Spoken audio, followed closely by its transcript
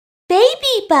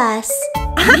BabyBus.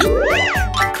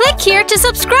 Click here to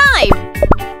subscribe.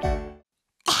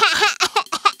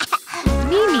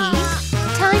 Mimi,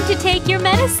 time to take your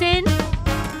medicine.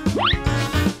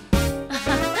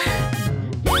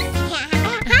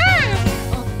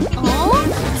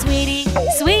 Oh, sweetie,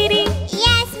 sweetie.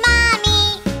 Yes,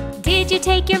 Mommy. Did you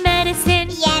take your medicine?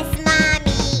 Yes,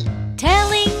 Mommy.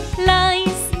 Telling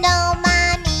lies. No,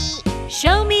 Mommy.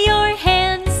 Show me your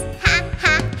hands. Ha,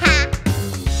 ha, ha.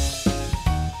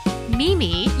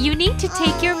 Mimi, you need to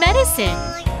take your medicine.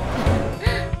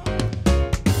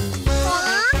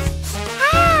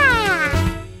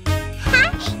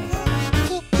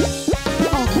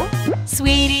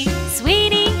 Sweetie,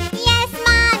 sweetie. Yes,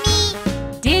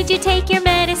 Mommy. Did you take your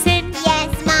medicine? Yes,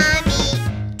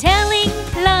 Mommy. Telling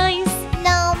lies.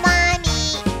 No,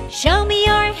 Mommy. Show me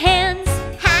your hands.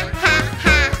 Ha, ha,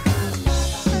 ha.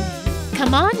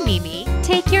 Come on, Mimi.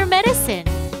 Take your medicine.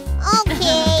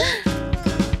 Okay.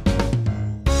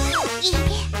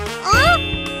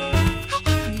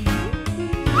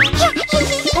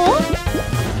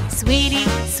 Sweetie,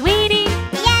 sweetie.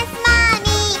 Yes,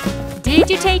 Mommy. Did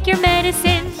you take your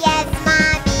medicine? Yes,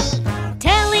 Mommy.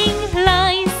 Telling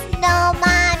lies. No,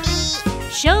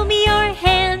 Mommy. Show me your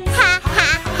hands. Ha,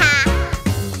 ha,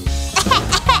 ha.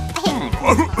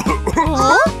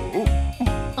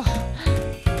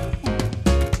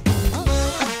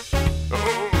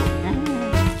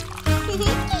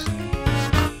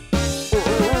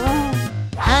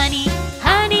 Honey,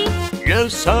 honey,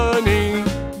 Yes, honey.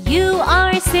 you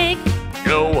are sick.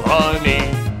 No, honey.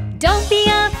 Don't be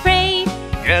afraid.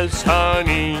 Yes,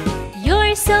 honey.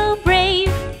 You're so brave.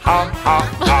 Ha, ha,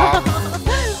 ha.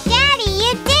 Daddy,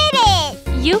 you did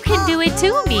it! You can do it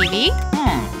too, Mimi.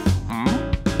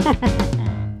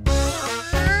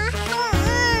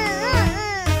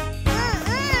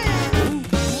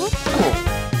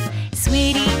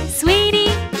 Sweetie,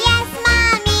 sweetie, Yes,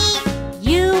 Mommy.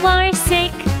 you are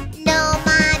sick. No,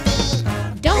 Mommy.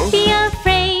 Don't be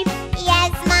afraid.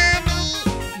 Yes, Mommy.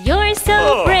 You're so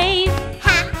Oh. brave.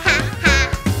 Ha, ha, ha.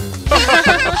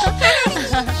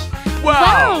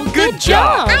 Wow, good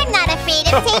job. I'm not afraid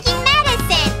of taking